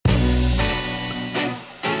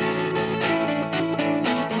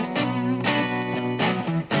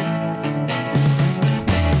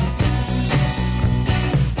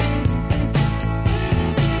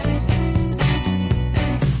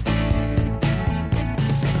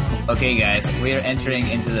Okay, guys, we are entering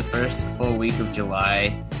into the first full week of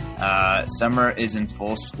July. Summer is in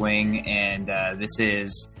full swing, and this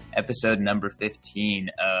is episode number 15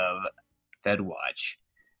 of FedWatch.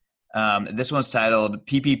 This one's titled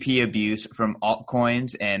PPP Abuse from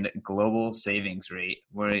Altcoins and Global Savings Rate.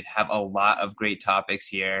 We have a lot of great topics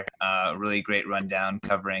here, really great rundown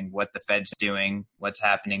covering what the Fed's doing, what's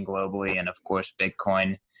happening globally, and of course,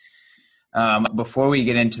 Bitcoin. Before we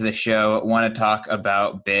get into the show, I want to talk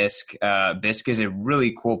about Bisq. Bisq is a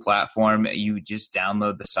really cool platform. You just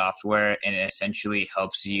download the software and it essentially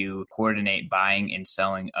helps you coordinate buying and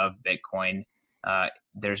selling of Bitcoin.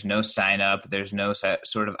 There's no sign up. There's no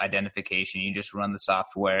sort of identification. You just run the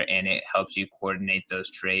software and it helps you coordinate those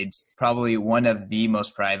trades. Probably one of the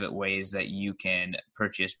most private ways that you can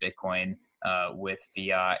purchase Bitcoin with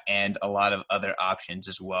fiat and a lot of other options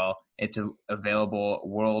as well. It's available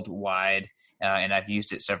worldwide, and I've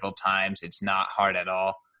used it several times. It's not hard at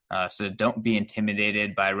all. So don't be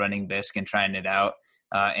intimidated by running Bisq and trying it out.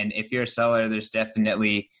 And if you're a seller, there's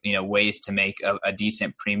definitely ways to make a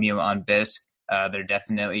decent premium on Bisq. There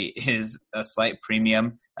definitely is a slight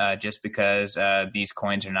premium just because these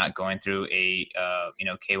coins are not going through a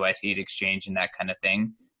KYC exchange and that kind of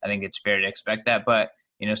thing. I think it's fair to expect that, but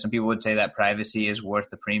some people would say that privacy is worth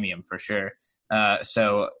the premium for sure.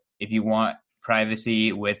 So if you want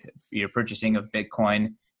privacy with your purchasing of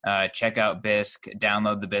Bitcoin, check out Bisq,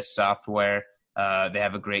 download the Bisq software. They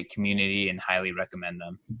have a great community and highly recommend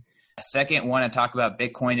them. Second, want to talk about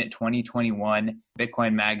Bitcoin at 2021.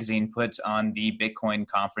 Bitcoin Magazine puts on the Bitcoin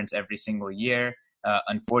conference every single year.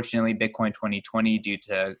 Unfortunately, Bitcoin 2020, due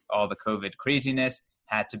to all the COVID craziness,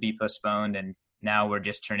 had to be postponed, and now we're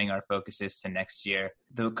just turning our focuses to next year.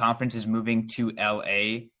 The conference is moving to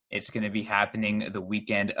LA. It's going to be happening the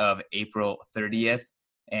weekend of April 30th.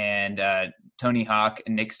 And Tony Hawk,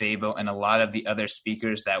 Nick Szabo, and a lot of the other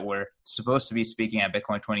speakers that were supposed to be speaking at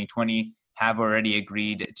Bitcoin 2020 have already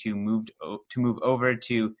agreed to move over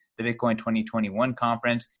to the Bitcoin 2021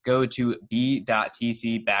 conference. Go to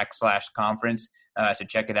b.tc/conference to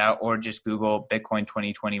check it out, or just Google Bitcoin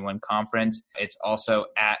 2021 conference. It's also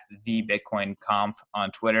at the Bitcoin Conf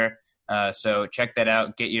on Twitter. So check that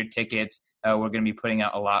out. Get your tickets. We're going to be putting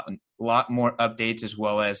out a lot more updates, as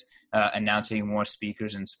well as announcing more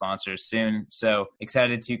speakers and sponsors soon. So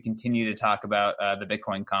excited to continue to talk about the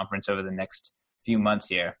Bitcoin conference over the next few months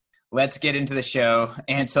here. Let's get into the show.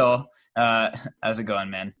 Ansel, how's it going,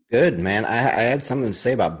 man? Good, man. I had something to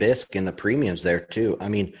say about Bisq and the premiums there too. I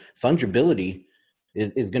mean, fungibility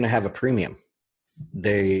is going to have a premium.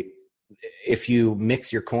 If you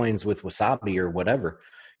mix your coins with Wasabi or whatever,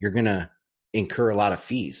 you're going to incur a lot of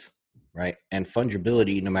fees, right? And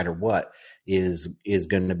fungibility, no matter what, is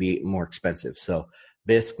going to be more expensive. So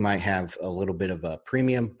Bisq might have a little bit of a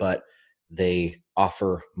premium, but they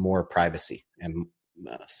offer more privacy, and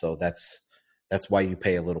so that's why you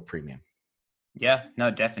pay a little premium. Yeah, no,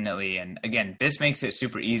 definitely. And again, Bisq makes it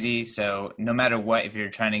super easy. So no matter what, if you're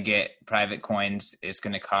trying to get private coins, it's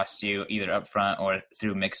going to cost you either upfront or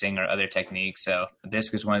through mixing or other techniques. So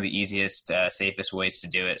Bisq is one of the easiest, safest ways to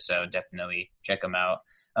do it. So definitely check them out.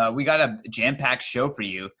 We got a jam-packed show for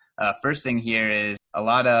you. First thing here is a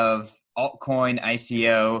lot of altcoin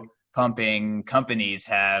ICO pumping companies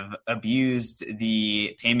have abused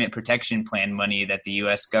the payment protection plan money that the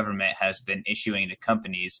U.S. government has been issuing to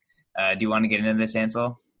companies. Do you want to get into this,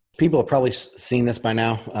 Ansel? People have probably seen this by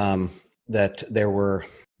now, that there were,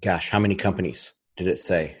 how many companies did it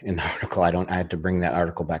say in the article? I had to bring that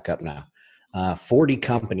article back up now. 40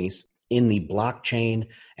 companies in the blockchain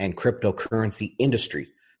and cryptocurrency industry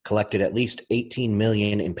collected at least $18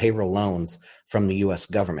 million in payroll loans from the U.S.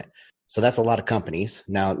 government. So that's a lot of companies.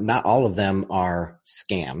 Now, not all of them are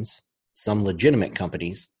scams. Some legitimate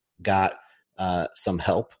companies got some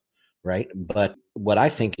help, right? But what I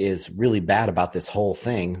think is really bad about this whole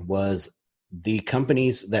thing was the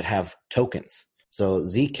companies that have tokens. So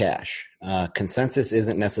Zcash, Consensus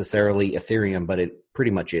isn't necessarily Ethereum, but it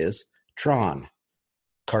pretty much is. Tron,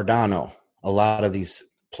 Cardano, a lot of these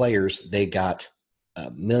players, they got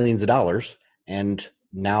millions of dollars, and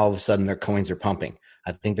now all of a sudden their coins are pumping.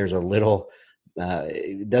 I think there's a little,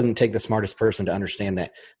 it doesn't take the smartest person to understand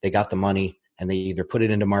that they got the money and they either put it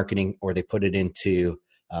into marketing or they put it into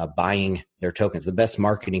buying their tokens. The best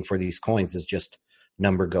marketing for these coins is just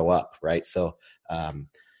number go up, right? So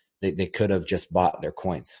they could have just bought their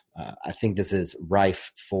coins. I think this is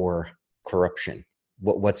rife for corruption.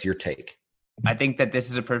 What's your take? I think that this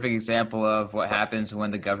is a perfect example of what happens when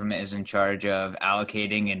the government is in charge of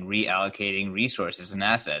allocating and reallocating resources and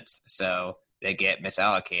assets. So they get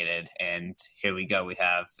misallocated, and here we go. We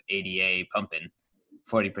have ADA pumping.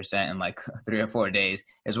 40% in like 3 or 4 days,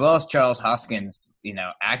 as well as Charles Hoskins,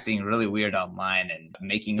 acting really weird online and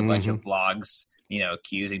making a bunch of vlogs,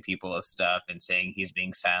 accusing people of stuff and saying he's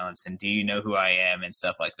being silenced and do you know who I am and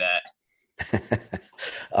stuff like that.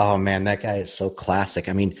 Oh man, that guy is so classic.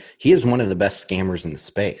 I mean, he is one of the best scammers in the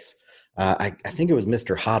space. I think it was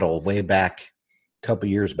Mr. Hoddle way back a couple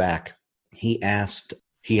years back. He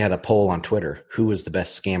had a poll on Twitter, who was the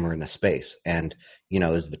best scammer in the space? And, it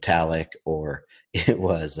was Vitalik, or it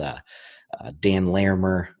was Dan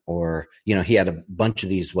Larimer, or, he had a bunch of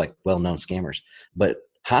these like well-known scammers. But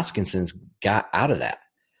Hoskinson's got out of that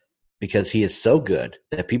because he is so good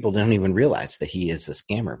that people don't even realize that he is a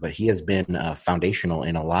scammer. But he has been foundational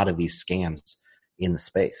in a lot of these scams in the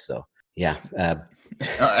space. So, yeah.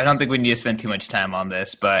 I don't think we need to spend too much time on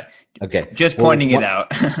this, but okay, just pointing it out.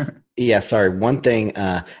 Yeah, sorry. One thing,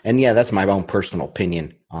 and yeah, that's my own personal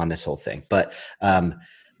opinion on this whole thing. But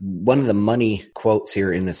one of the money quotes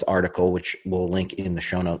here in this article, which we'll link in the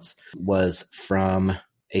show notes, was from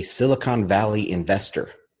a Silicon Valley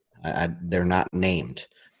investor. They're not named,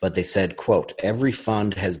 but they said, quote, "Every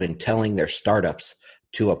fund has been telling their startups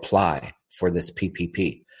to apply for this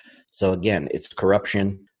PPP." So again, it's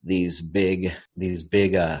corruption. These big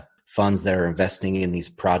funds that are investing in these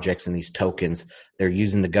projects and these tokens, they're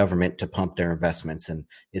using the government to pump their investments. And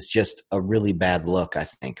it's just a really bad look, I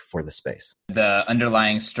think, for the space. The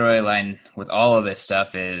underlying storyline with all of this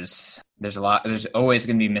stuff is there's always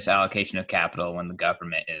going to be misallocation of capital when the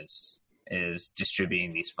government is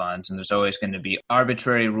distributing these funds. And there's always going to be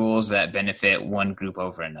arbitrary rules that benefit one group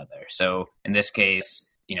over another. So in this case,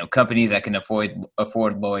 companies that can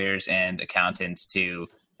afford lawyers and accountants to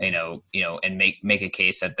and make a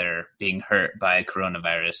case that they're being hurt by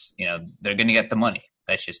coronavirus, they're going to get the money.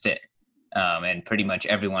 That's just it. And pretty much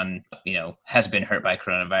everyone, has been hurt by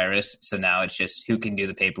coronavirus. So now it's just who can do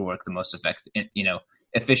the paperwork the most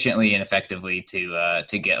efficiently and effectively to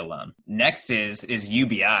get a loan. Next is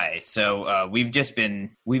UBI. So we've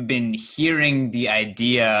been hearing the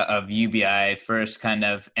idea of UBI first kind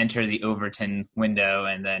of enter the Overton window,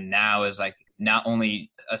 and then now is like not only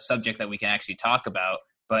a subject that we can actually talk about,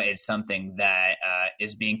 but it's something that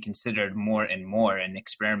is being considered more and more and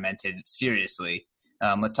experimented seriously.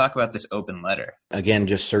 Let's talk about this open letter. Again,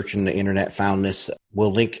 just searching the internet, found this.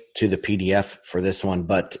 We'll link to the PDF for this one,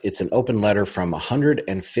 but it's an open letter from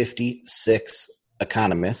 156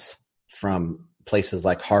 economists from places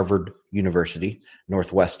like Harvard University,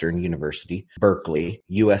 Northwestern University, Berkeley,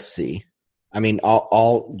 USC. I mean,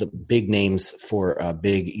 all the big names for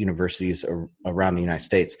big universities around the United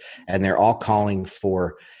States, and they're all calling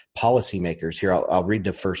for policymakers. Here, I'll read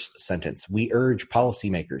the first sentence. "We urge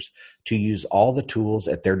policymakers to use all the tools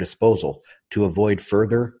at their disposal to avoid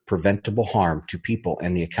further preventable harm to people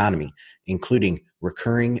and the economy, including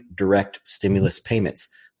recurring direct stimulus payments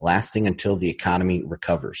lasting until the economy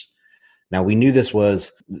recovers." Now, we knew this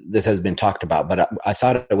has been talked about, but I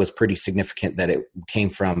thought it was pretty significant that it came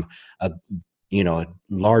from a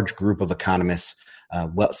large group of economists,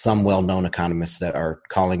 some well-known economists that are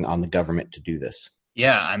calling on the government to do this.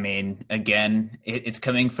 Yeah, I mean, again, it's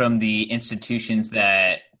coming from the institutions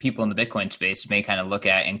that people in the Bitcoin space may kind of look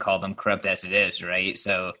at and call them corrupt as it is, right?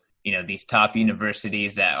 So, these top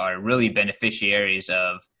universities that are really beneficiaries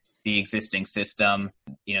of the existing system.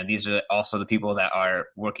 These are also the people that are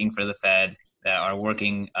working for the Fed, that are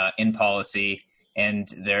working in policy, and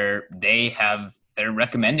they're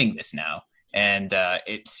recommending this now. And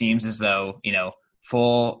it seems as though,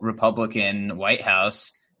 full Republican White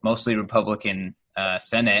House, mostly Republican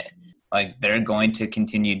Senate, like they're going to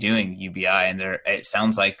continue doing UBI. And it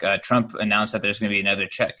sounds like Trump announced that there's going to be another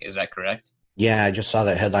check. Is that correct? Yeah, I just saw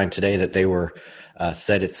that headline today that they were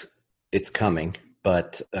said it's coming.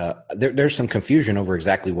 But there's some confusion over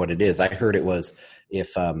exactly what it is. I heard it was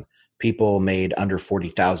if people made under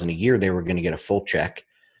 $40,000 a year, they were going to get a full check.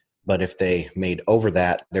 But if they made over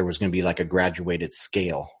that, there was going to be like a graduated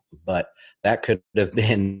scale. But that could have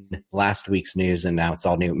been last week's news, and now it's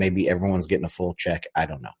all new. Maybe everyone's getting a full check. I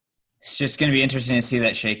don't know. It's just going to be interesting to see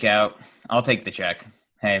that shake out. I'll take the check.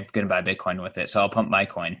 Hey, I'm going to buy Bitcoin with it, so I'll pump my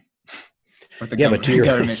coin with the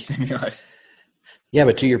government stimulus. Yeah,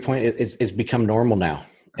 but to your point, it's become normal now,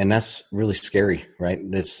 and that's really scary, right?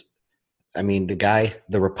 The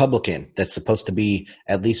Republican that's supposed to be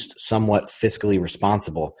at least somewhat fiscally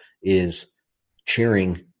responsible is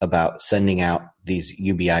cheering about sending out these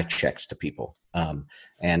UBI checks to people.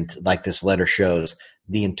 And like this letter shows,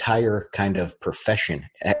 the entire kind of profession,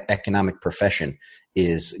 economic profession,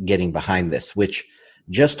 is getting behind this, which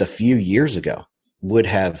just a few years ago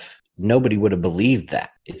nobody would have believed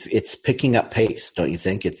that. It's picking up pace, don't you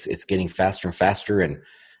think? It's getting faster and faster, and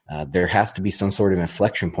There has to be some sort of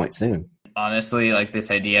inflection point soon. Honestly, like this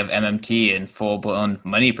idea of MMT and full-blown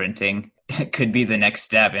money printing could be the next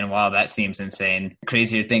step. And while that seems insane,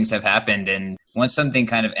 crazier things have happened. And once something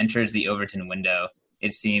kind of enters the Overton window,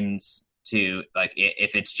 it seems to like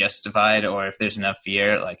if it's justified or if there's enough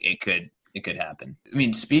fear, like it could happen. I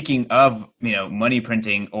mean, speaking of, money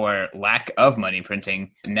printing or lack of money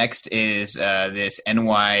printing, next is this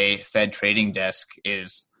NY Fed trading desk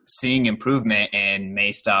is seeing improvement and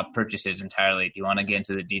may stop purchases entirely. Do you want to get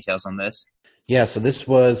into the details on this? Yeah, so this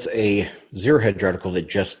was a Zero Hedge article that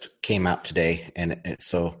just came out today, and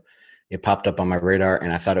so it popped up on my radar,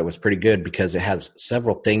 and I thought it was pretty good because it has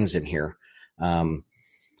several things in here.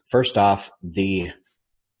 First off, the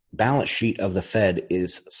balance sheet of the Fed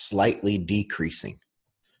is slightly decreasing,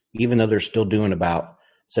 even though they're still doing about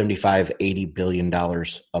 $75-80 billion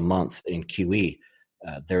a month in QE.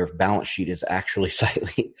 Their balance sheet is actually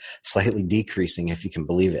slightly decreasing, if you can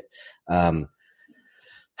believe it.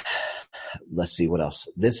 Let's see what else.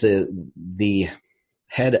 This is the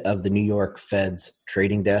head of the New York Fed's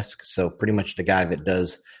trading desk. So pretty much the guy that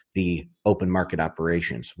does the open market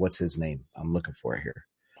operations. What's his name? I'm looking for it here.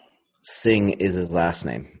 Singh is his last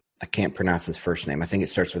name. I can't pronounce his first name. I think it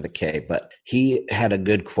starts with a K, but he had a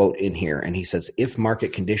good quote in here. And he says, if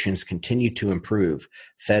market conditions continue to improve,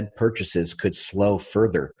 Fed purchases could slow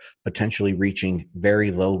further, potentially reaching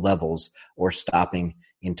very low levels or stopping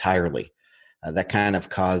entirely. That kind of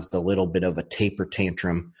caused a little bit of a taper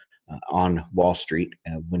tantrum on Wall Street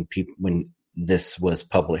when this was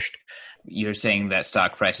published. You're saying that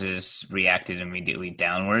stock prices reacted immediately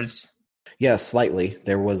downwards? Yeah, slightly.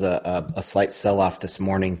 There was a slight sell-off this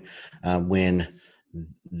morning when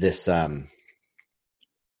this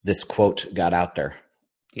quote got out there.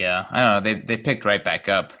 Yeah, I don't know. They picked right back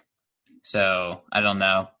up. So I don't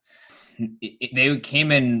know. They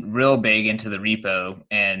came in real big into the repo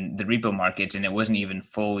and the repo markets, and it wasn't even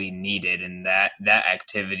fully needed. And that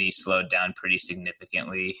activity slowed down pretty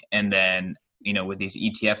significantly. And then, with these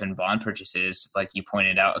ETF and bond purchases, like you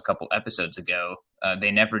pointed out a couple episodes ago,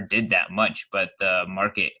 they never did that much, but the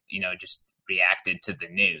market, just reacted to the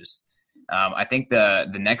news. I think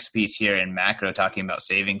the next piece here in macro, talking about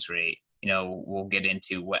savings rate, we'll get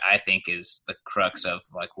into what I think is the crux of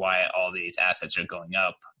like why all these assets are going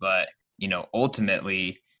up. But,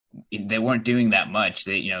 ultimately they weren't doing that much.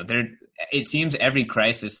 It seems every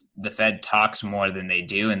crisis, the Fed talks more than they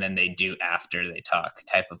do, and then they do after they talk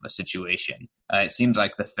type of a situation. It seems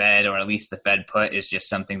like the Fed, or at least the Fed put, is just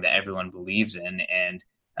something that everyone believes in. And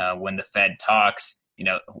when the Fed talks,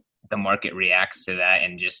 the market reacts to that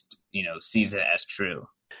and just, sees it as true.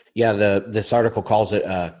 Yeah, this article calls it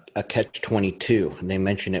a catch-22, and they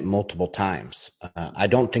mention it multiple times. I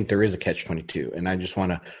don't think there is a catch-22, and I just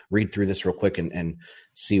want to read through this real quick and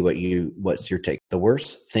see what's your take. The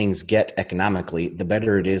worse things get economically, the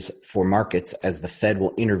better it is for markets, as the Fed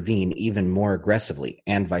will intervene even more aggressively,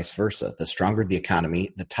 and vice versa. The stronger the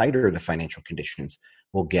economy, the tighter the financial conditions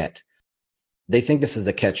will get. They think this is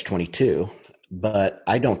a catch-22, but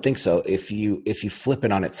I don't think so. If you flip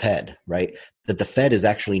it on its head, right, that the Fed is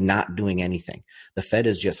actually not doing anything. The Fed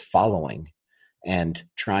is just following and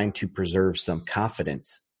trying to preserve some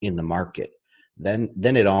confidence in the market. Then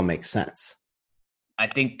it all makes sense. I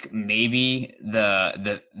think maybe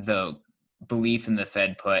the belief in the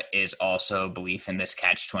Fed put is also belief in this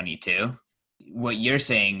catch-22. What you're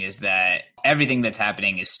saying is that everything that's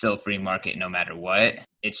happening is still free market no matter what.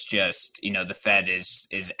 It's just, the Fed is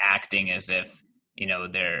acting as if,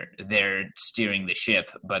 they're steering the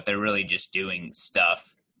ship, but they're really just doing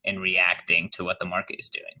stuff and reacting to what the market is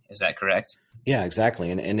doing. Is that correct? Yeah,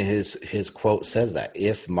 exactly. And his quote says that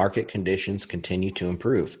if market conditions continue to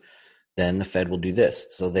improve, then the Fed will do this.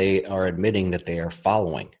 So they are admitting that they are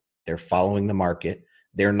following. They're following the market.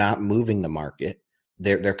 They're not moving the market.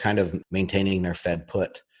 They're kind of maintaining their Fed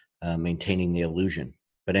put, maintaining the illusion.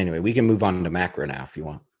 But anyway, we can move on to macro now if you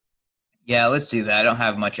want. Yeah, let's do that. I don't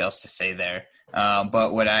have much else to say there.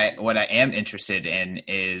 But what I am interested in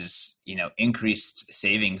is, increased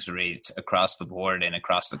savings rates across the board and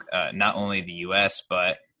across the, not only the U.S.,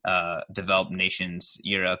 but developed nations,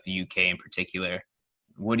 Europe, UK in particular.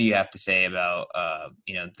 What do you have to say about,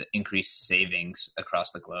 the increased savings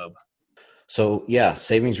across the globe? So, yeah,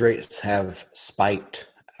 savings rates have spiked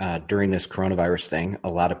during this coronavirus thing. A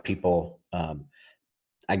lot of people,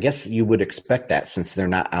 I guess you would expect that since they're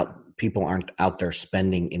not out, people aren't out there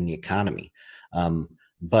spending in the economy.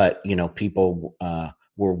 But, people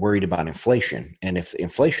were worried about inflation. And if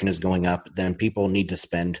inflation is going up, then people need to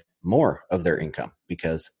spend more of their income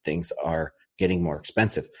because things are getting more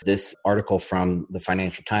expensive. This article from the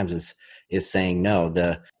Financial Times is saying, no,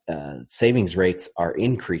 the savings rates are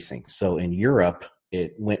increasing. So in Europe,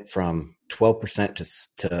 it went from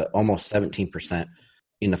 12% to almost 17%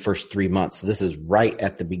 in the first 3 months. So this is right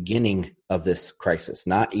at the beginning of this crisis,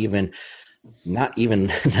 not even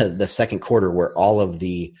the second quarter where all of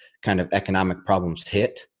the kind of economic problems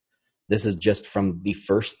hit. This is just from the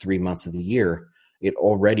first 3 months of the year. It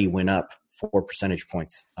already went up 4 percentage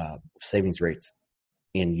points, savings rates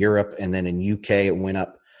in Europe. And then in UK, it went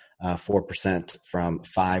up 4% from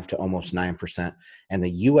 5 to almost 9%. And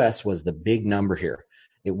the US was the big number here.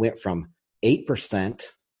 It went from 8%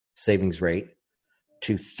 savings rate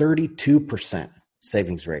to 32%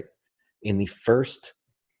 savings rate in the first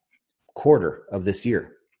quarter of this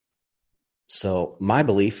year. So my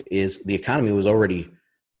belief is the economy was already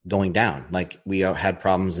going down. Like we had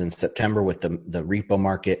problems in September with the repo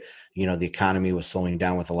market. The economy was slowing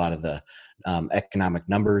down with a lot of the economic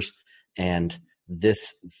numbers. And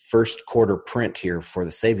this first quarter print here for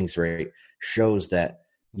the savings rate shows that,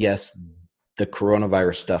 yes, the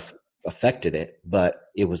coronavirus stuff affected it, but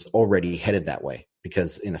it was already headed that way,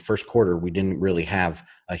 because in the first quarter, we didn't really have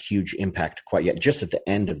a huge impact quite yet, just at the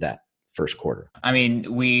end of that first quarter. I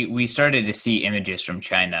mean, we started to see images from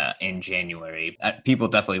China in January. People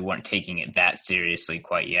definitely weren't taking it that seriously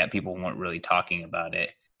quite yet. People weren't really talking about it.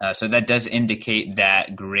 So that does indicate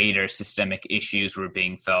that greater systemic issues were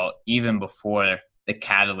being felt even before the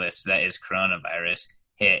catalyst that is coronavirus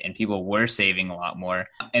hit, and people were saving a lot more.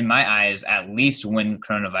 In my eyes, at least when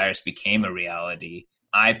coronavirus became a reality,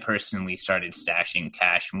 I personally started stashing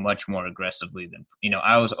cash much more aggressively than,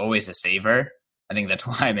 I was always a saver. I think that's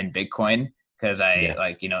why I'm in Bitcoin, because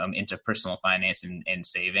I'm into personal finance and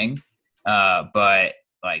saving. But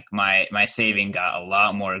like my saving got a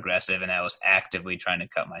lot more aggressive, and I was actively trying to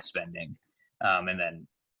cut my spending. And then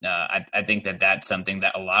I think that that's something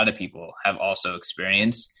that a lot of people have also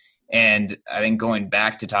experienced. And I think going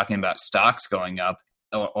back to talking about stocks going up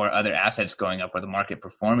or other assets going up or the market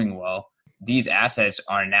performing well, these assets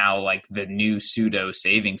are now like the new pseudo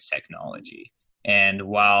savings technology. And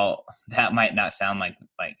while that might not sound like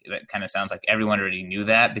that kind of sounds like everyone already knew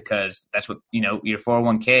that, because that's what, your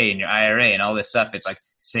 401k and your IRA and all this stuff, it's like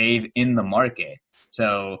save in the market.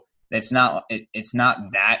 So it's not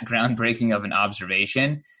that groundbreaking of an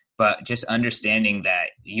observation, but just understanding that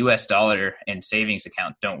US dollar and savings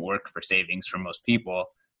account don't work for savings for most people.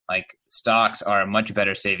 Like stocks are a much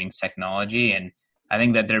better savings technology. And I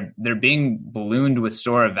think that they're being ballooned with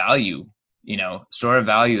store of value. Store of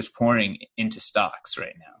value is pouring into stocks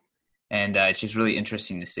right now. And it's just really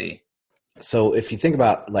interesting to see. So if you think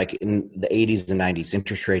about like in the 80s and 90s,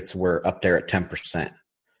 interest rates were up there at 10%,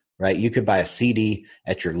 right? You could buy a CD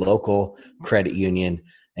at your local credit union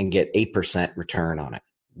and get 8% return on it.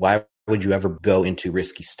 Why would you ever go into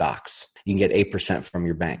risky stocks? You can get 8% from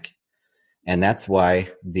your bank. And that's why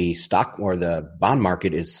the stock or the bond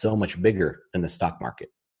market is so much bigger than the stock market.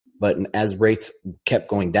 But as rates kept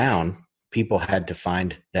going down, people had to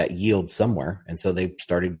find that yield somewhere. And so they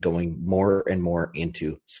started going more and more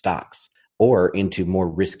into stocks or into more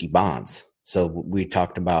risky bonds. So we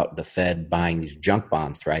talked about the Fed buying these junk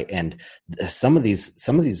bonds, right? And some of these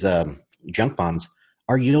junk bonds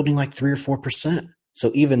are yielding like 3 or 4%. So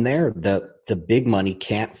even there, the big money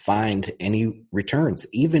can't find any returns,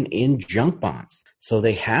 even in junk bonds. So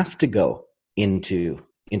they have to go into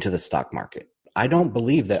the stock market. I don't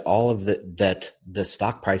believe that that the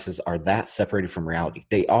stock prices are that separated from reality.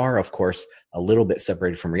 They are, of course, a little bit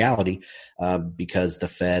separated from reality because the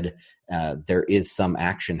Fed, there is some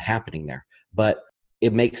action happening there. But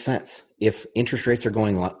it makes sense. If interest rates are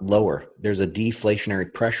going lower, there's a deflationary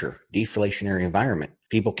environment.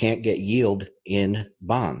 People can't get yield in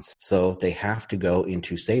bonds. So they have to go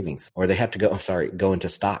into savings, or they have to go into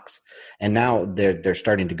stocks. And now they're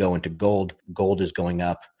starting to go into gold. Gold is going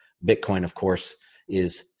up. Bitcoin, of course,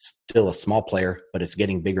 is still a small player, but it's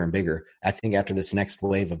getting bigger and bigger. I think after this next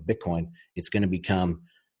wave of Bitcoin, it's going to become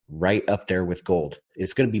right up there with gold.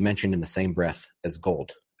 It's going to be mentioned in the same breath as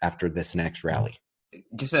gold after this next rally.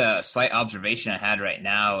 Just a slight observation I had right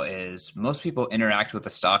now is most people interact with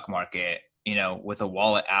the stock market, with a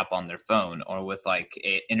wallet app on their phone or with like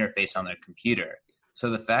an interface on their computer. So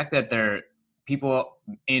the fact that people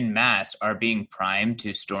en masse are being primed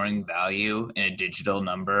to storing value in a digital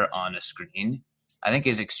number on a screen, I think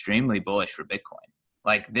is extremely bullish for Bitcoin.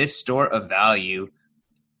 Like this store of value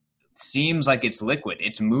seems like it's liquid.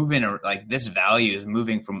 It's moving, or like this value is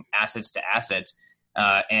moving from assets to assets.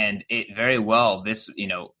 And it very well, this,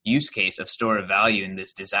 use case of store of value and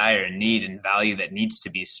this desire and need and value that needs to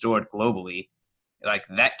be stored globally, like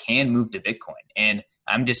that can move to Bitcoin. And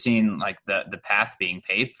I'm just seeing like the path being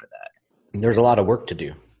paved for that. There's a lot of work to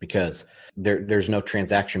do because there's no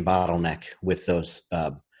transaction bottleneck with those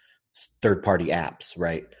third-party apps,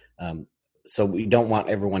 right? So we don't want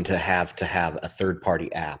everyone to have a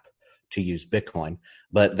third-party app to use Bitcoin,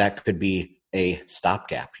 but that could be a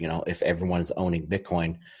stopgap. If everyone's owning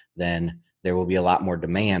Bitcoin, then there will be a lot more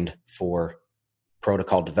demand for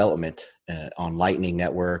protocol development on Lightning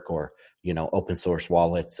Network or open source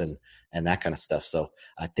wallets and that kind of stuff. So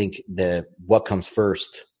I think what comes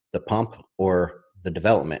first, the pump or the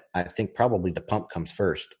development? I think probably the pump comes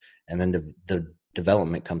first, and then the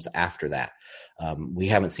development comes after that. We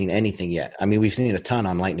haven't seen anything yet. I mean, we've seen a ton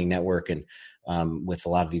on Lightning Network and with a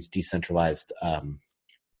lot of these decentralized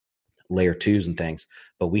layer twos and things,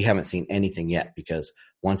 but we haven't seen anything yet, because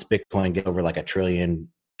once Bitcoin gets over like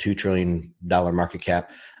 $2 trillion market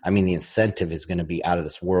cap, I mean, the incentive is going to be out of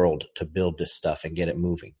this world to build this stuff and get it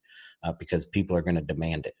moving because people are going to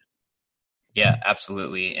demand it. Yeah,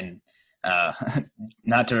 absolutely. And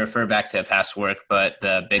not to refer back to past work, but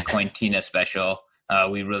the Bitcoin Tina special,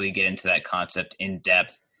 we really get into that concept in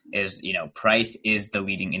depth. Is, price is the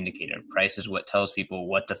leading indicator. Price is what tells people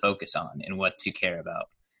what to focus on and what to care about.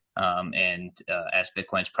 And as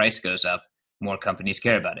Bitcoin's price goes up, more companies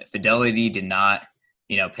care about it. Fidelity did not,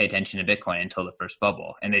 pay attention to Bitcoin until the first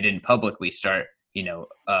bubble, and they didn't publicly start,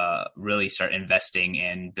 really start investing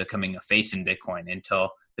and becoming a face in Bitcoin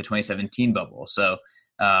until the 2017 bubble. So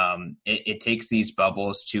it takes these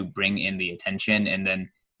bubbles to bring in the attention, and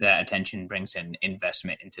then that attention brings in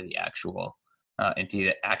investment into the actual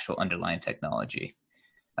underlying technology.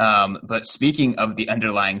 But speaking of the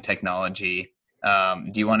underlying technology,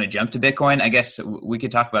 do you want to jump to Bitcoin? I guess we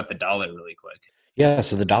could talk about the dollar really quick. Yeah,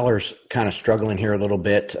 so the dollar's kind of struggling here a little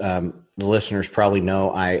bit. The listeners probably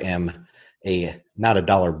know I am not a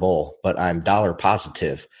dollar bull, but I'm dollar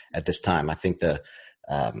positive at this time. I think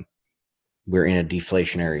we're in a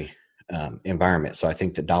deflationary environment, so I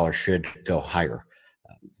think the dollar should go higher.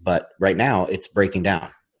 But right now, it's breaking down.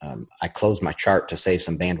 I closed my chart to save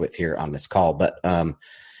some bandwidth here on this call, but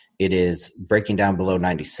it is breaking down below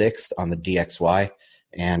 96 on the DXY,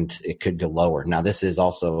 and it could go lower. Now, this is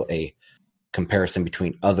also a comparison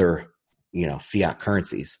between other, fiat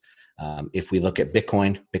currencies. If we look at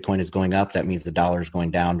Bitcoin is going up. That means the dollar is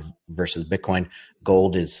going down versus Bitcoin.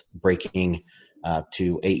 Gold is breaking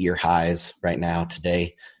to 8-year highs right now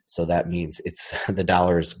today. So that means the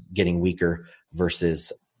dollar is getting weaker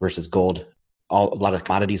versus gold. A lot of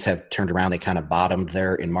commodities have turned around. They kind of bottomed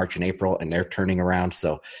there in March and April, and they're turning around.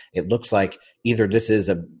 So it looks like either this is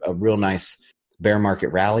a real nice bear market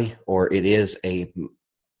rally, or it is a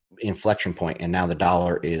inflection point, and now the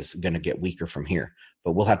dollar is going to get weaker from here.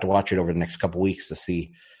 But we'll have to watch it over the next couple of weeks to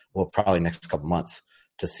see, probably next couple months,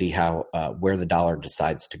 to see how where the dollar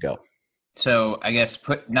decides to go. So I guess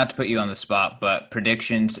not to put you on the spot, but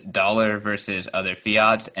predictions: dollar versus other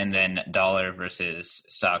fiats, and then dollar versus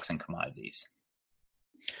stocks and commodities.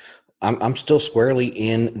 I'm still squarely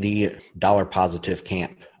in the dollar positive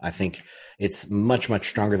camp. I think it's much, much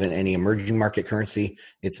stronger than any emerging market currency.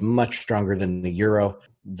 It's much stronger than the euro.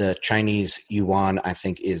 The Chinese yuan, I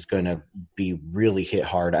think, is going to be really hit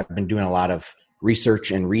hard. I've been doing a lot of research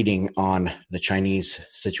and reading on the Chinese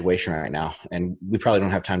situation right now, and we probably don't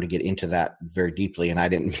have time to get into that very deeply, and I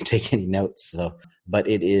didn't take any notes. But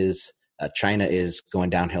it is China is going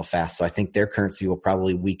downhill fast, so I think their currency will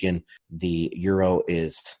probably weaken. The euro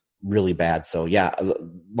is really bad. So yeah,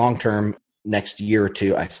 long term, next year or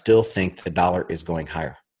two, I still think the dollar is going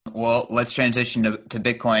higher. Well, let's transition to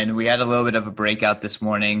Bitcoin. We had a little bit of a breakout this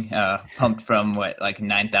morning, pumped from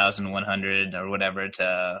 9,100 or whatever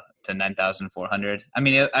to 9,400. I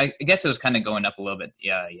mean, I guess it was kind of going up a little bit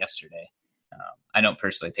yesterday. I don't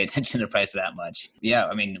personally pay attention to the price that much. Yeah,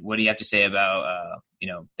 I mean, what do you have to say about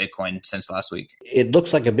Bitcoin since last week? It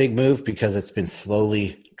looks like a big move because it's been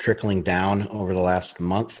slowly trickling down over the last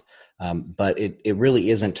month, but it really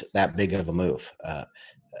isn't that big of a move.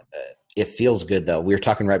 It feels good though. We were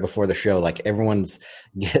talking right before the show, like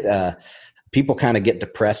people kind of get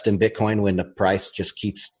depressed in Bitcoin when the price just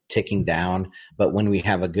keeps ticking down. But when we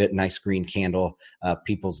have a good, nice green candle,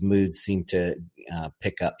 people's moods seem to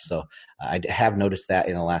pick up. So I have noticed that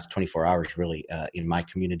in the last 24 hours, really, in my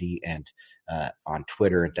community and on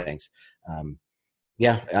Twitter and things.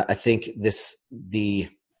 I think the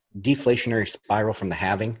deflationary spiral from the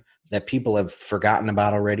halving that people have forgotten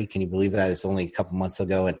about already. Can you believe that? It's only a couple months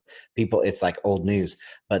ago, and it's like old news.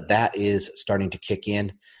 But that is starting to kick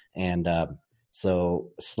in, and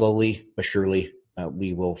so slowly but surely,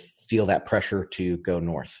 we will feel that pressure to go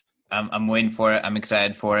north. I'm waiting for it. I'm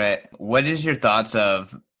excited for it. What is your thoughts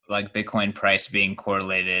of like Bitcoin price being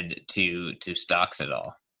correlated to stocks at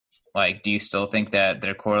all? Like, do you still think that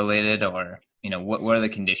they're correlated, or what are the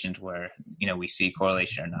conditions where we see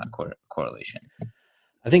correlation or not correlation?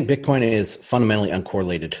 I think Bitcoin is fundamentally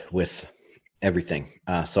uncorrelated with everything.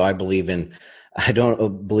 So I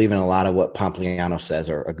don't believe in a lot of what Pompliano says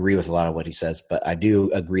or agree with a lot of what he says, but I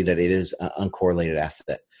do agree that it is an uncorrelated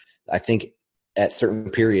asset. I think at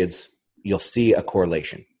certain periods you'll see a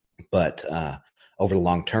correlation, but over the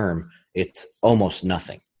long term, it's almost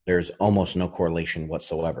nothing. There's almost no correlation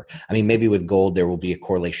whatsoever. I mean, maybe with gold there will be a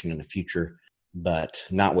correlation in the future, but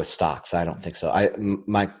not with stocks. I don't think so.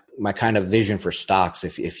 My kind of vision for stocks,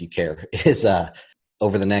 if you care, is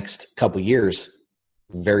over the next couple years,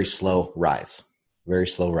 very slow rise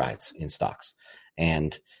in stocks.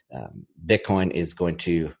 And Bitcoin is going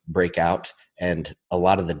to break out, and a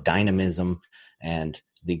lot of the dynamism and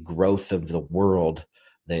the growth of the world,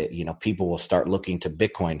 that people will start looking to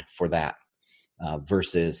Bitcoin for that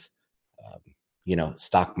versus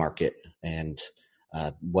stock market and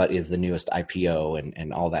what is the newest IPO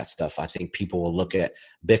and all that stuff. I think people will look at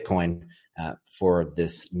Bitcoin for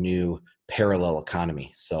this new parallel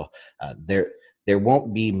economy. So there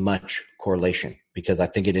won't be much correlation because I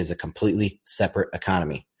think it is a completely separate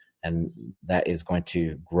economy, and that is going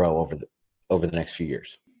to grow over the next few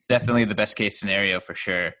years. Definitely the best case scenario for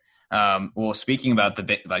sure. Well, speaking about the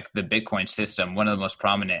Bitcoin system, one of the most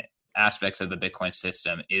prominent aspects of the Bitcoin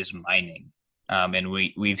system is mining. And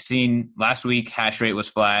we've seen last week hash rate was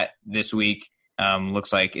flat. This week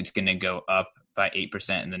looks like it's going to go up by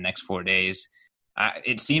 8% in the next 4 days.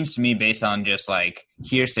 It seems to me, based on just like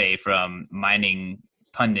hearsay from mining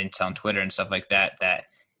pundits on Twitter and stuff like that, that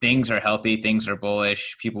things are healthy, things are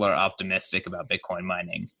bullish, people are optimistic about Bitcoin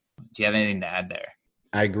mining. Do you have anything to add there?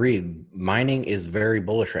 I agree. Mining is very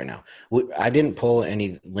bullish right now. I didn't pull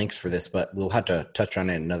any links for this, but we'll have to touch on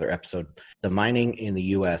it in another episode. The mining in the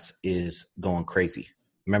U.S. is going crazy.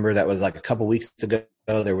 Remember that was like a couple weeks ago.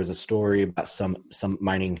 There was a story about some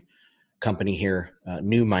mining company here,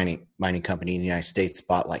 new mining company in the United States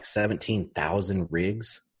bought like 17,000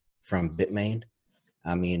 rigs from Bitmain.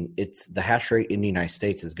 I mean, the hash rate in the United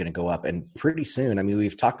States is going to go up, and pretty soon. I mean,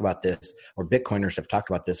 we've talked about this, or Bitcoiners have talked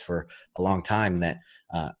about this for a long time. That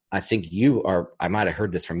I think I might have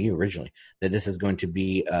heard this from you originally. That this is going to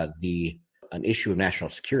be an issue of national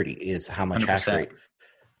security is how much 100%. Hash rate,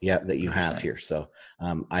 that you 100%. Have here. So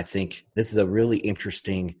I think this is a really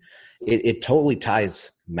interesting. It totally ties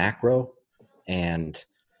macro and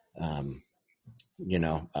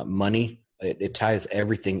money. It ties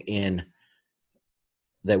everything in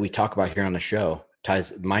that we talk about here on the show.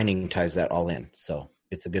 Mining ties that all in. So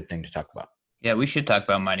it's a good thing to talk about. Yeah, we should talk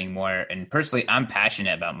about mining more. And personally, I'm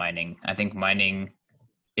passionate about mining. I think mining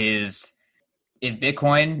is, if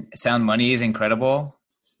Bitcoin sound money is incredible,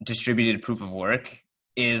 distributed proof of work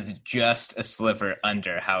is just a sliver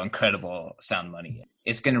under how incredible sound money is.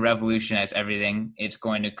 It's going to revolutionize everything. It's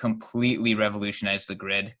going to completely revolutionize the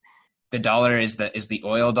grid. The dollar is the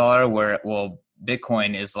oil dollar, where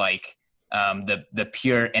Bitcoin is like the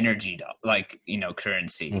pure energy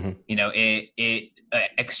currency. Mm-hmm. It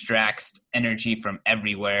extracts energy from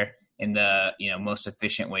everywhere in the most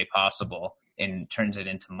efficient way possible and turns it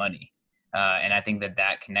into money. And I think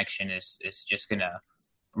that connection is just gonna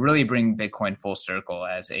really bring Bitcoin full circle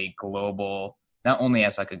as a global, not only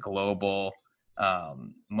as like a global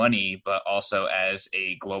money, but also as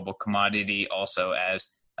a global commodity, also as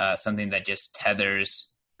something that just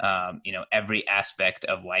tethers every aspect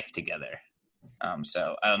of life together.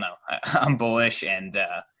 So I don't know. I'm bullish, and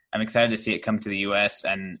I'm excited to see it come to the U.S.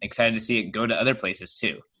 and excited to see it go to other places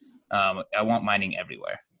too. I want mining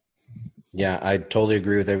everywhere. Yeah, I totally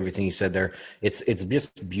agree with everything you said there. It's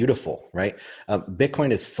just beautiful, right?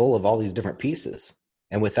 Bitcoin is full of all these different pieces,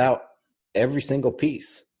 and without every single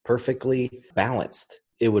piece perfectly balanced,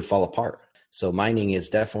 it would fall apart. So mining is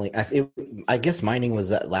definitely, I guess mining was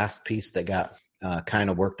that last piece that got kind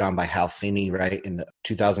of worked on by Hal Finney, right, in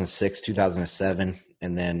 2006, 2007.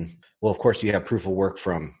 And then, well, of course, you have proof of work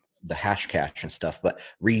from the Hashcash and stuff, but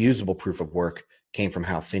reusable proof of work came from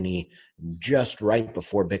Hal Finney just right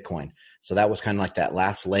before Bitcoin. So that was kind of like that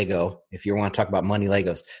last Lego. If you want to talk about money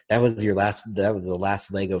Legos, that was the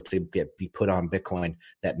last Lego to be put on Bitcoin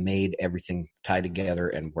that made everything tie together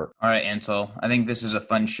and work. All right, Ansel, I think this is a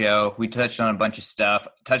fun show. We touched on a bunch of stuff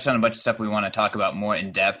we want to talk about more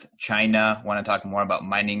in depth. China, want to talk more about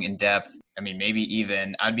mining in depth. I mean, maybe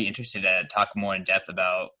even I'd be interested to talk more in depth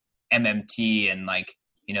about MMT and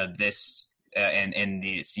this and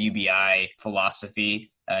this UBI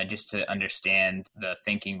philosophy, just to understand the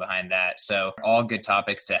thinking behind that. So all good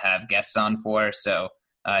topics to have guests on for. So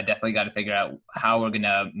Definitely got to figure out how we're going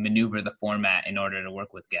to maneuver the format in order to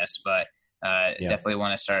work with guests, but definitely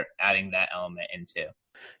want to start adding that element in too.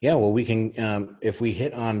 Yeah, well, we can, if we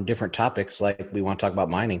hit on different topics, like we want to talk about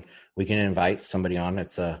mining, we can invite somebody on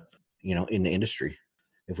that's, in the industry.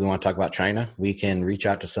 If we want to talk about China, we can reach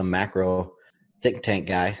out to some macro think tank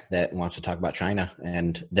guy that wants to talk about China,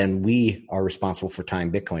 and then we are responsible for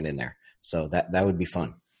tying Bitcoin in there. So that would be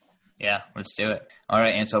fun. Yeah, let's do it. All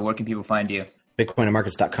right, Ansel, where can people find you?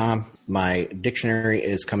 Bitcoinandmarkets.com. My dictionary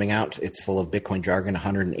is coming out. It's full of Bitcoin jargon,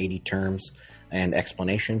 180 terms and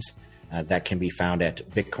explanations. That can be found at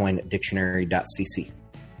bitcoindictionary.cc.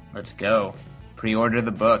 Let's go. Pre-order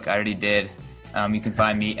the book. I already did. You can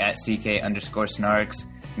find me at CK_Snarks.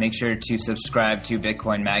 Make sure to subscribe to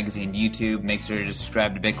Bitcoin Magazine YouTube. Make sure to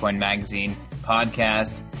subscribe to Bitcoin Magazine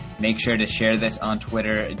podcast. Make sure to share this on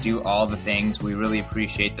Twitter. Do all the things. We really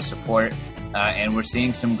appreciate the support. And we're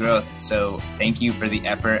seeing some growth. So thank you for the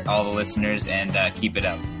effort, all the listeners, and keep it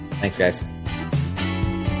up. Thanks, guys.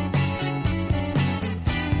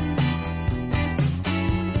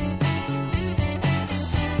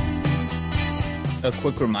 A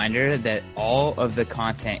quick reminder that all of the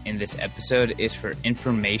content in this episode is for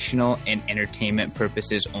informational and entertainment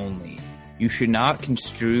purposes only. You should not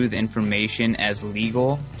construe the information as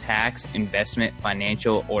legal, tax, investment,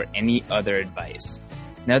 financial, or any other advice.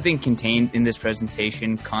 Nothing contained in this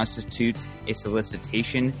presentation constitutes a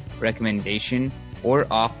solicitation, recommendation, or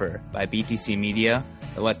offer by BTC Media,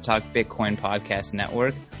 the Let's Talk Bitcoin podcast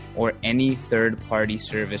network, or any third-party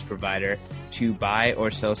service provider to buy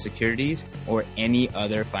or sell securities or any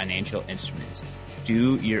other financial instruments.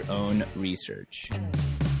 Do your own research.